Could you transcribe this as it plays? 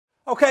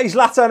Okay,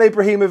 Zlatan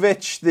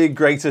Ibrahimovic, the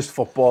greatest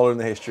footballer in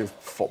the history of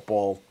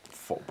football.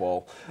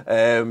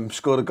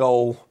 Scored a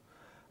goal,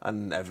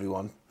 and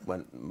everyone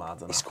went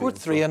mad. He scored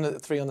three on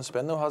the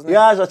spin, though, hasn't he?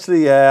 Yeah,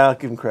 actually, I'll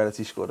give him credit.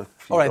 He scored a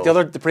few. All right,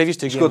 goals. the previous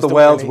two games. Scored the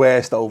world's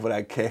worst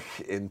overhead kick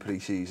in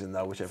pre-season,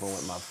 though, which everyone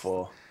went mad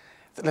for.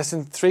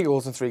 Listen, 3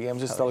 goals in 3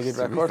 games is still a good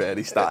record. Fair,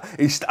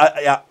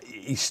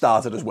 he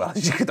started as well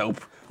as you could hope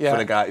for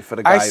the guy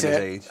of his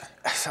age.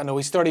 I know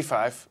he's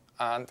 35,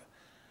 and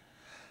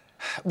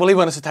will he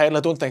win us a title? I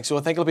don't think so.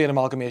 I think it'll be an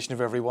amalgamation of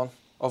everyone,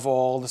 of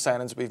all the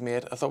signings we've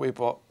made. I thought we've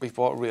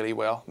bought really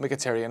well.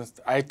 Mkhitaryan,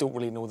 I don't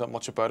really know that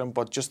much about him,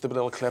 but just the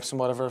little clips and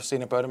whatever I've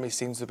seen about him, he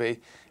seems to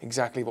be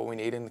exactly what we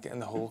need in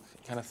the whole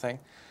kind of thing.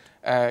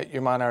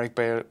 Your man Eric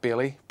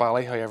Bailey,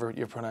 however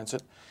you pronounce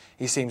it,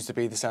 he seems to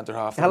be the centre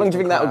half. How long do you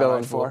think that will go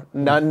on for?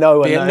 No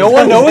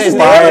one knows his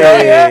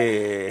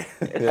name.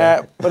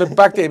 But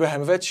back to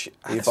Ibrahimovic.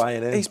 Are you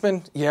buying in? He's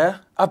been,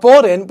 I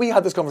bought in. We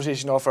had this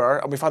conversation off air,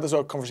 and we've had this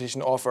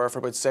conversation off air for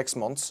about 6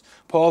 months.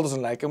 Paul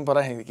doesn't like him, but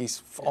I think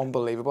he's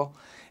unbelievable.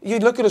 You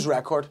look at his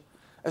record.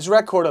 His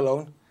record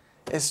alone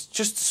is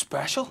just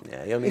special.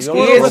 Yeah, he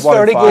scored over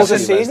 30 goals a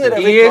season at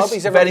every club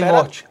he's ever very played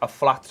much a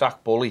flat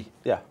track bully.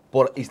 Yeah.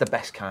 But he's the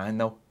best kind,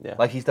 though. Yeah.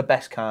 Like, he's the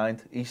best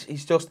kind.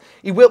 He's just...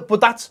 He will... But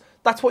that's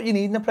what you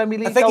need in the Premier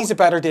League, I think he's a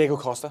better Diego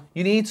Costa.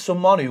 You need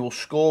someone who will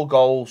score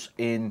goals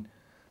in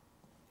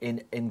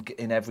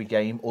every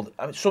game. Or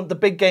some the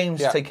big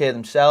games take care of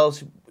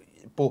themselves,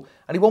 and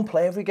he won't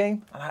play every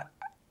game.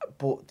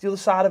 But the other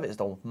side of it is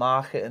the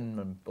marketing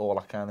and all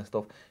that kind of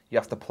stuff. You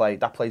have to play.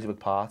 That plays a big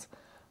part.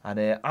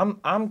 And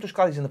I'm just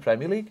glad he's in the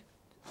Premier League.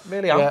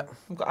 Really, I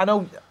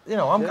know,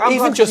 I'm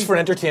even just for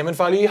entertainment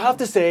value, you have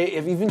to say,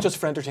 even just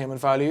for entertainment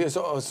value, it's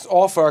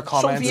off-air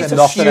comments and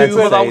nothing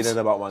entertaining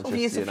about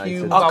Manchester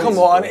United. Oh, come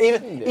on!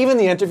 Even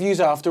the interviews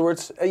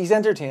afterwards, he's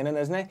entertaining,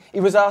 isn't he? He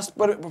was asked,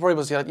 before he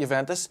was at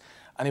Juventus,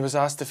 and he was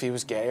asked if he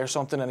was gay or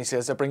something, and he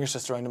says, "I'll bring your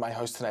sister around to my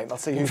house tonight, and I'll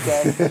see who's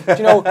gay."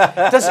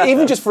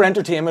 Even just for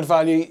entertainment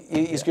value,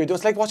 he's good.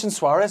 It's like watching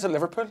Suarez at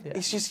Liverpool. Yeah.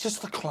 He's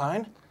just a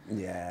clown.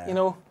 Yeah.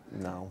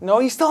 No,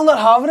 he's still not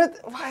having it.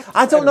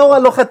 I don't know. I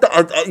look at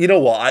the. You know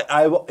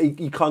what?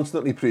 He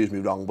constantly proves me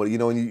wrong. But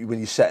when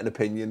you set an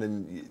opinion,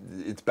 and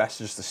it's best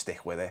just to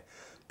stick with it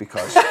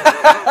because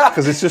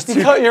it's just too.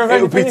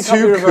 It would be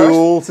too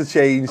cool to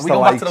change to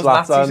like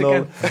Zlatan.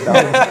 No,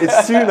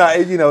 it's too.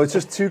 It's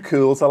just too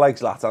cool to like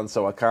Zlatan.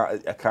 So I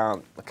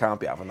can't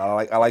be having that.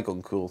 I like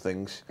uncool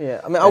things. Yeah,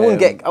 I mean, I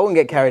wouldn't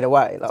get carried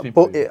away. Like,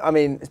 I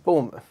mean, it's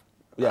Bournemouth.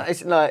 Yeah,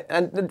 it's like,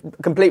 and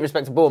complete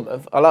respect to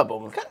Bournemouth. I like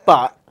Bournemouth,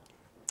 but.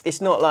 It's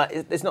not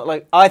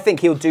like I think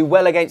he'll do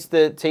well against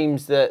the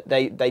teams that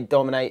they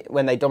dominate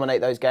when they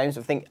dominate those games.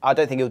 I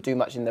don't think he'll do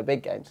much in the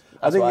big games.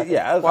 Why?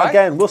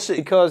 Again, we'll see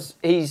because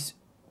he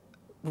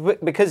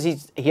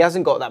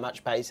hasn't got that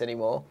much pace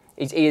anymore.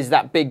 He is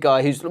that big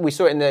guy we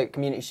saw it in the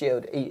Community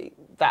Shield.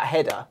 That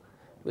header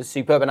was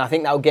superb, and I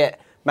think that'll get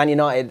Man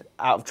United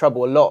out of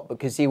trouble a lot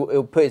because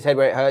he'll put his head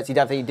where it hurts. He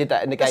definitely did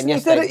that in the game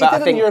yesterday. He did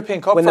it in the European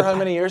Cup for how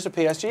many years at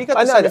PSG? He got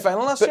the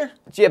semi-final last year.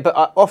 Yeah, but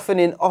often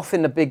in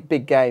the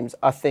big games,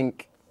 I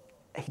think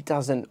he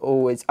doesn't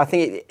always. I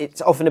think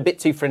it's often a bit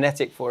too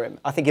frenetic for him.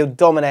 I think he'll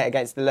dominate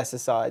against the lesser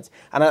sides,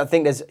 and I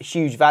think there's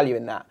huge value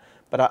in that.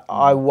 But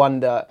I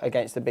wonder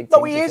against the big teams.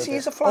 No, he is.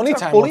 He's a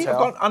flat-track bully.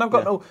 I've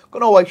got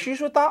no issues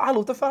with that. I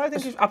love the fact. I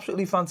think he's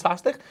absolutely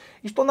fantastic.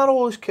 He's done that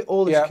all his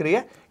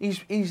career.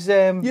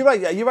 You're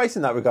right. You're right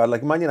in that regard.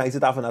 Like Man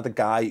United haven't had a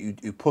guy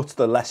who puts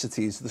the lesser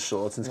teams to the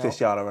sword since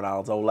Cristiano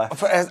Ronaldo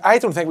left. I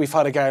don't think we've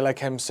had a guy like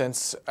him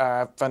since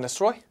Van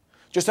Nistelrooy.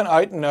 Just an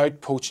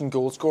out-and-out poaching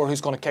goal scorer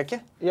who's going to kick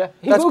you. Yeah,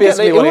 he will get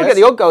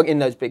the odd goal in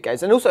those big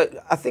games. And also,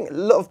 I think a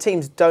lot of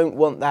teams don't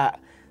want that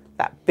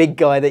big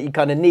guy that you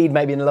kind of need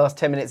maybe in the last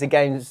 10 minutes of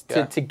games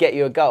to get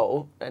you a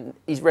goal, and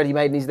he's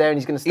ready-made and he's there and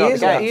he's going to start the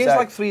game. He is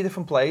like 3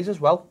 different players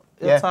as well.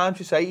 At times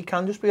you say he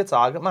can just be a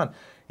target man.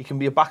 He can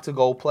be a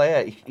back-to-goal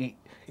player. He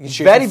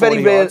very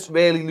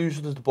rarely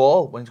loses the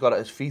ball when he's got it at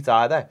his feet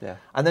either. Yeah.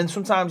 And then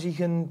sometimes he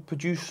can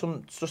produce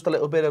just a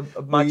little bit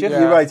of magic.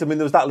 You're right. I mean,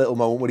 there was that little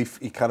moment where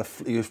he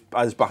was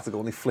at his back to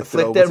goal and he flicked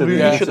it over to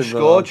Rooney should have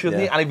scored,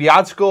 shouldn't he? And if he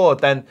had scored,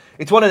 then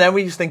it's one of them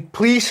where you just think,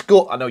 please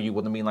score. I know you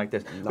wouldn't mean like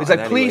this. But it's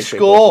like, please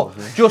score,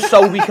 just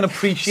so we can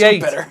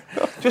appreciate.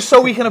 Just so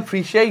we can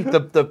appreciate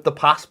the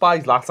pass by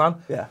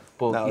Zlatan. Yeah.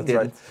 But he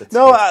didn't. Right.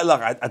 No,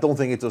 look, I don't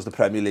think it does the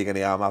Premier League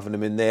any harm having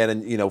him in there.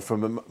 And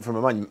from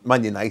a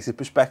Man United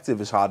perspective,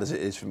 as hard as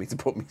it is for me to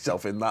put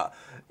myself in that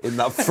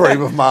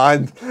frame of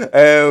mind,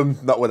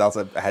 not without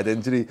a head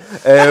injury,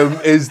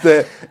 is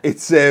that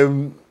it's.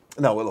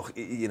 No, look,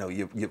 you're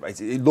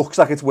right. It looks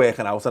like it's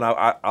working out, and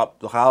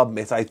I'll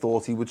admit I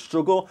thought he would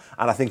struggle,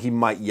 and I think he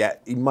might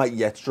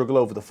yet struggle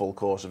over the full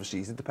course of a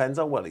season. Depends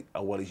on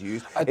how well he's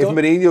used. If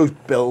Mourinho's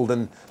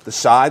building the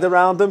side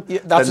around him,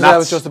 that's what I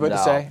was just about to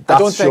say.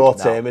 That's short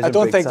term. I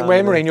don't think the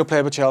way Mourinho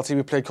played with Chelsea,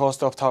 we played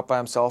Costa up top by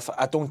himself.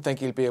 I don't think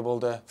he'll be able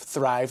to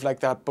thrive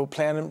like that. But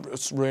playing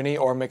Rooney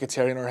or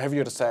Mkhitaryan or whoever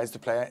you decides to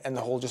play in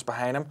the hole just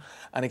behind him,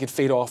 and he could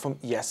feed off him,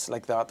 yes,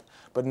 like that.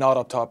 but not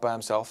up top by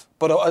himself.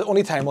 But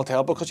only time will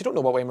tell, because you don't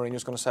know what way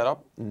Mourinho's going to set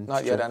up.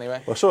 Not yet,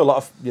 anyway. Well, I saw a lot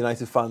of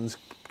United fans,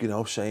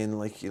 saying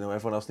like,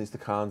 everyone else needs to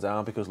calm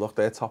down because look,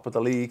 they're top of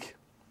the league.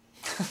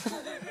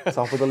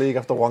 Top of the league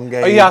after one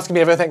game. Are you asking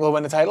me if I think we'll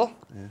win the title?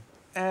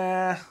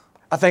 Yeah.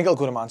 I think it'll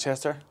go to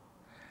Manchester.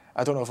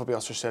 I don't know if it'll be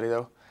us or City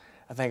though.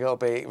 I think it'll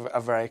be a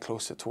very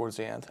close towards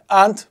the end.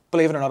 And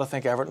believe it or not, I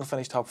think Everton will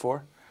finish top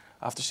 4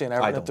 after seeing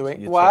Everton at the week.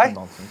 Why?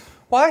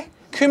 Why?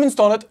 Koeman's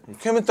done it.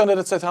 Koeman's done it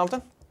at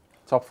Southampton.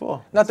 Top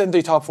 4? Not didn't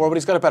do top 4, but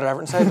he's got a better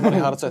Everton side than what he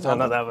had at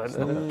Southampton. Not that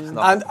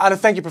bad. And I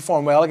think he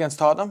performed well against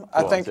Tottenham.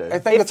 I think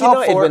if the top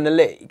United 4 win the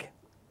league,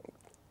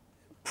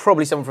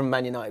 probably someone from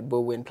Man United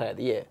will win Player of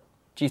the Year.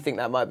 Do you think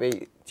that might be? Do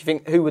you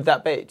think who would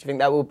that be? Do you think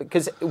that will?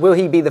 Because will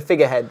he be the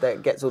figurehead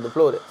that gets all the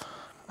plaudits?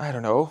 I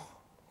don't know,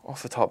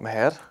 off the top of my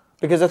head.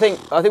 Because I think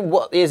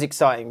what is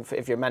exciting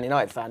if you're a Man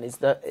United fan is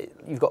that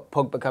you've got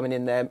Pogba coming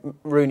in there.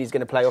 Rooney's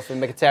going to play off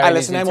him. Mkhitaryan.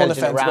 Listen, I'm on the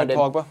fence about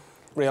Pogba.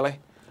 Really,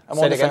 I'm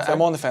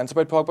on the fence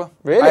about Pogba.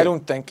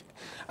 Really?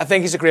 I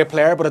think he's a great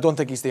player, but I don't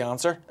think he's the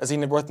answer. Is he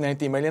worth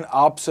 90 million?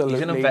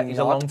 Absolutely He's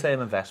a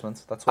long-term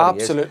investment. That's what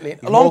absolutely. he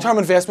is. A long-term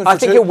investment. I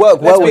think he'll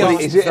work well with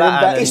He's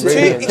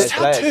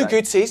had 2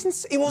 good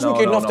seasons. He wasn't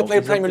good enough to play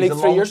Premier League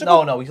 3 years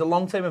ago. No, he's a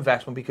long-term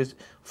investment because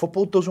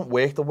football doesn't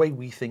work the way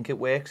we think it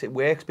works. It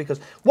works because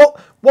what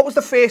was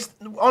the first?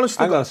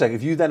 Honestly, hang on a second.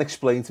 If you then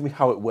explain to me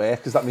how it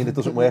works, does that mean it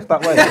doesn't work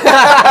that way?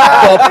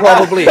 Well,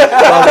 probably.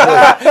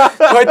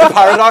 Quite the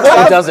paradox.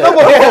 He does it.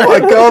 Oh my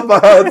god,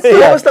 man!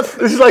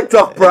 This is like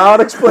Doc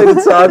Brown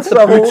explaining time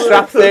travel.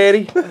 Bootstrap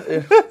theory.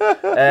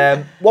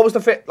 What was the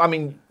first? I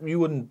mean, you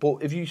wouldn't. But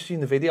if you've seen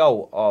the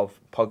video of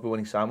Pogba when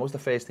he signed, what was the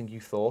first thing you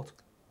thought?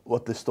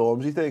 What, the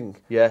Stormzy thing?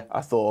 Yeah,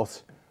 I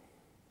thought,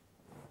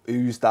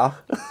 who's that?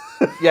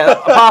 Yeah,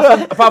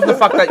 apart from the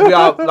fact that we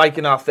are like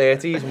in our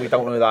 30s and we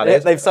don't know who that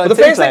is. They've signed the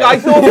first thing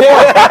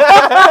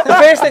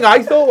I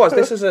thought was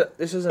this is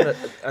an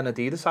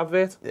Adidas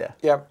advert.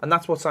 Yeah. And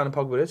that's what signing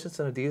Pogba is. It's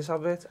an Adidas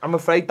advert. I'm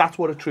afraid that's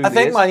what it truly is. I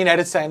think Man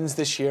United signings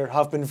this year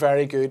have been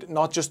very good,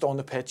 not just on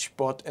the pitch,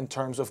 but in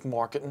terms of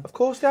marketing. Of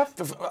course they have.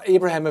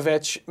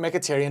 Ibrahimovic,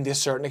 Mkhitaryan to a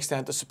certain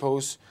extent, I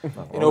suppose.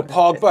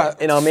 Pogba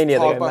in Armenia.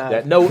 Pogba.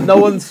 Yeah, no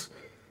one's.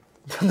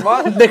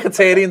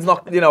 Mkhitaryan's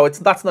not,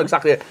 that's not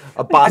exactly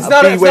a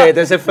bad B word,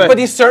 as if. But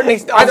he's certainly.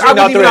 I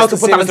wouldn't even know how to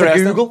put that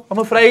into Google. I'm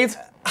afraid.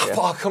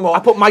 Oh, come on! I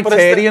put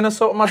Mkhitaryan or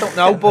something. I don't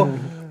know, but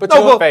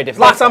very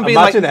different. Zlatan being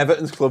Imagine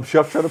Everton's club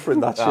shop trying to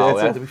print that shit. Oh,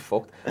 yeah, to be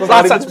fucked.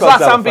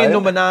 Zlatan being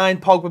number 9,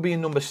 Pogba being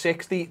number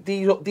 6.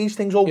 These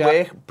things all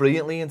work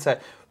brilliantly into.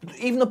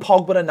 Even the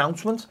Pogba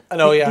announcement, I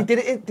know, they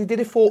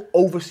did it for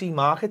overseas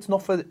markets,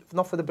 not for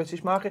the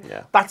British market.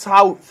 Yeah. That's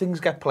how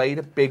things get played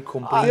at big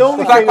companies.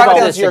 Back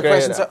down to your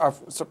question,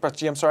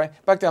 I'm sorry.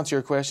 Back down to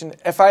your question.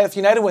 If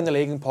United win the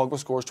league and Pogba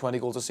scores 20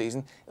 goals a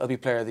season, it'll be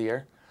Player of the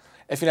Year.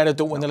 If United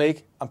don't win the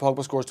league and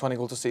Pogba scores 20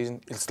 goals a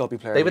season, it'll still be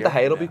Player of the Year. David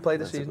De Gea will be played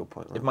this season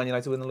if Man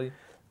United win the league.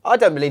 I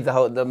don't believe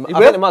I think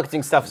the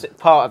marketing stuff's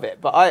part of it,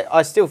 but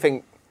I still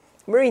think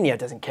Mourinho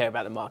doesn't care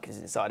about the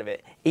marketing side of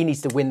it. He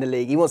needs to win the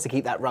league. He wants to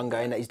keep that run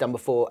going that he's done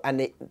before, and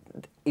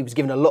he was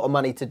given a lot of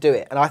money to do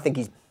it. And I think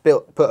he's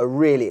put a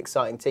really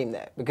exciting team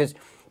there because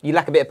you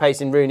lack a bit of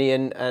pace in Rooney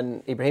and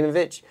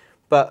Ibrahimovic,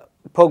 but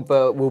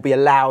Pogba will be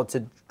allowed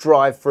to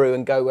drive through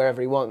and go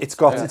wherever he wants. It's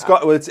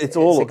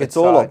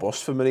all up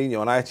bust for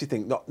Mourinho, and I actually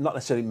think not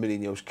necessarily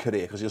Mourinho's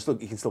career because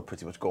he can still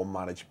pretty much go and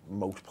manage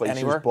most places,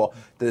 anywhere. But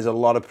there's a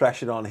lot of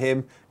pressure on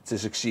him to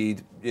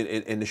succeed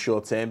in the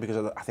short term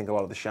because I think a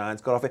lot of the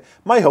shine's got off it.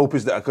 My hope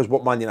is that because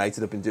what Man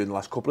United have been doing the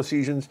last couple of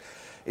seasons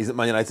is that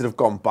Man United have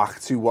gone back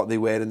to what they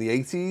were in the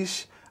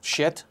 80s.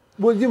 Shit.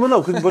 Well, no,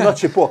 we're not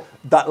shit, but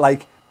that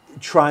like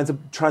trying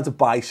to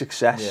buy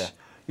success. Yeah.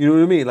 You know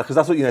what I mean? Because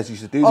that's what United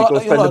used to do. They go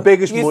spend the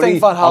biggest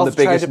money on the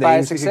biggest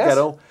names they could get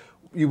on.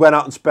 You went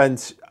out and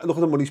spent. Look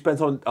at the money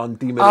spent on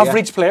Di Maria.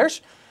 Average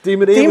players. Di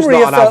Maria was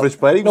not an average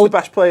player. He was the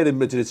best player in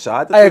Madrid's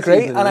side. I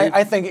agree, and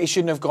I think he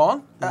shouldn't have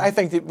gone. I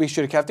think that we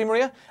should have kept Di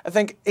Maria. I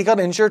think he got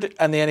injured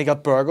and then he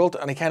got burgled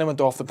and he kind of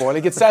went off the boil. He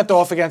gets sent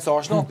off against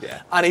Arsenal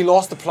and he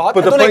lost the plot.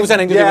 But I don't think it was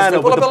anything to do with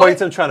football. But the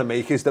point I'm trying to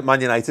make is that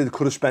Man United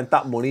could have spent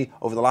that money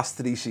over the last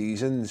 3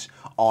 seasons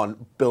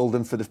on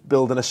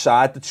building a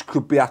side that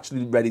could be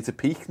actually ready to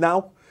peak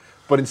now.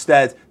 But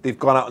instead, they've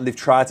gone out and they've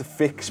tried to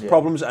fix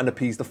problems and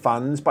appease the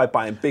fans by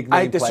buying big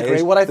name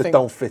players that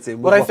don't fit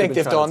in. What I think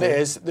they've done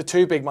is the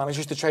 2 big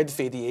managers to try to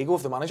feed the ego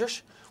of the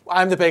managers.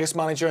 I'm the biggest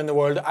manager in the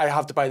world. I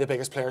have to buy the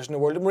biggest players in the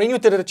world.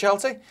 Mourinho did it at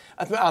Chelsea,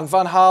 and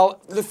Van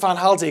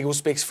Gaal's ego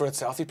speaks for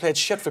itself. He played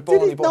shit football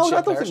and he bought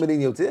shit players. No, I don't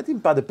think Mourinho did.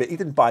 He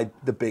didn't buy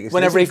the biggest.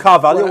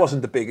 Carvalho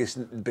wasn't the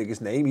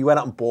biggest name. He went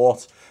out and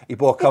bought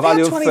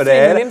Carvalho and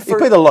Ferreira. He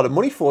paid a lot of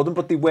money for them,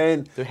 but they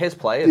weren't. They're his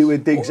players.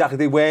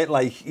 They weren't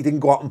like he didn't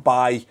go out and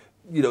buy.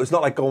 It's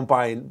not like going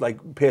buying like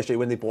PSG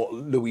when they bought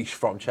Luis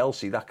from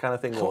Chelsea, that kind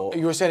of thing.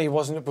 You were saying he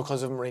wasn't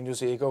because of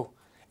Mourinho's ego.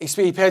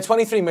 He paid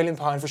 £23 million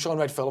for Sean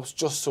Wright-Phillips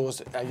just so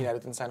as United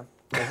didn't sign him.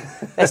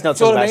 Let's not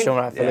talk about Sean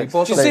Wright Phillips. Do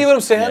you see what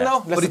I'm saying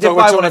though? But he did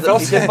buy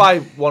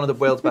one of the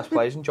world's best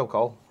players in Joe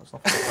Cole. That's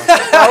not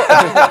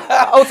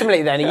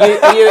Ultimately, then,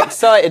 are you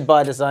excited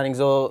by the signings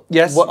or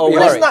yes? or But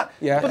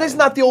worried? Isn't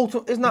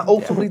that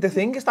ultimately the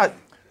thing? Is that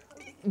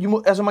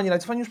you, as a Man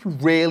United fan, you must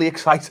be really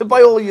excited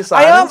by all your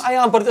signings. I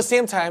am, but at the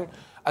same time,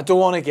 I don't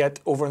want to get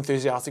over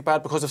enthusiastic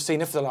about it because I've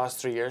seen it for the last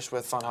 3 years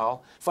with Van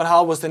Gaal. Van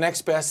Gaal was the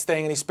next best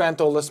thing, and he spent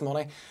all this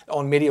money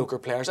on mediocre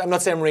players. I'm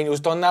not saying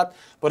Mourinho's done that,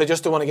 but I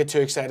just don't want to get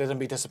too excited and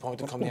be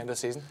disappointed come the end of the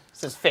season.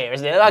 This is fair,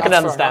 isn't it? I can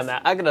understand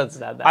that.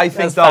 I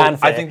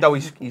think though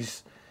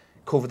he's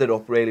covered it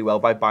up really well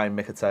by buying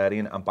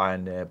Mkhitaryan and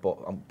buying, but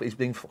he's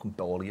being fucking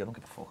bally. I don't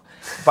give a fuck.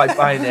 By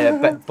buying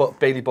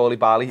Bailey Bowley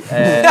Bali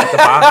at the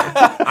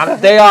back,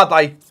 and they are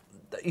like.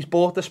 He's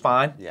bought the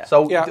spine,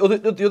 so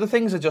the other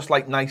things are just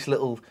like nice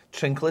little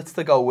trinkets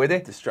to go with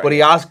it. But he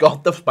has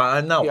got the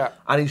spine now,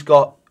 and he's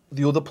got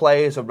the other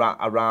players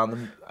around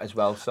them as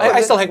well. So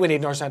I still think we need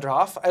another centre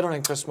half. I don't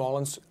think Chris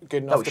Smalling's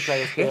good enough to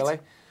play with Bailey.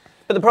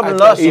 But the problem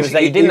last year was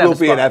that he didn't have a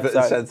spine. He will be an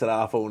Everton centre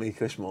half only,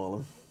 Chris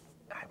Smalling.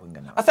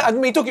 I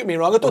mean, don't get me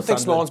wrong. I don't think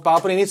Smalling's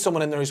bad, but he needs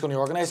someone in there who's going to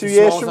organise. 2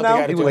 years from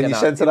now, when your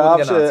centre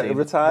halves are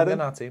retiring,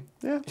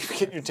 yeah, you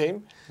get in your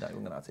team. No, you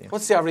won't get our team.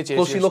 What's the average age?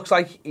 Plus, he looks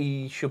like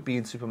he should be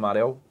in Super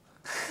Mario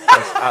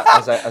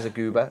as a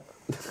goober.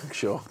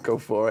 Sure, go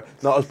for it.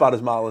 Not as bad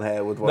as Marlon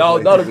Harewood was. No,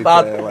 not as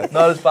bad.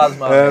 Not as bad as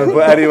Marlon.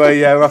 But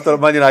anyway, we're after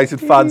Man United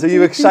fans. Are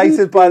you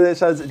excited by this?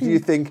 Do you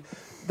think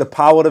the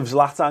power of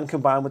Zlatan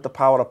combined with the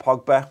power of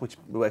Pogba, which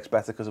works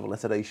better because of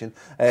alliteration,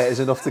 is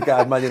enough to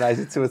guide Man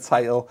United to a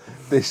title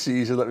this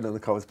season? Let me know in the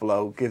comments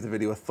below. Give the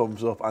video a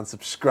thumbs up and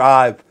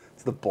subscribe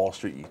to the Ball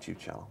Street YouTube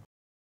channel.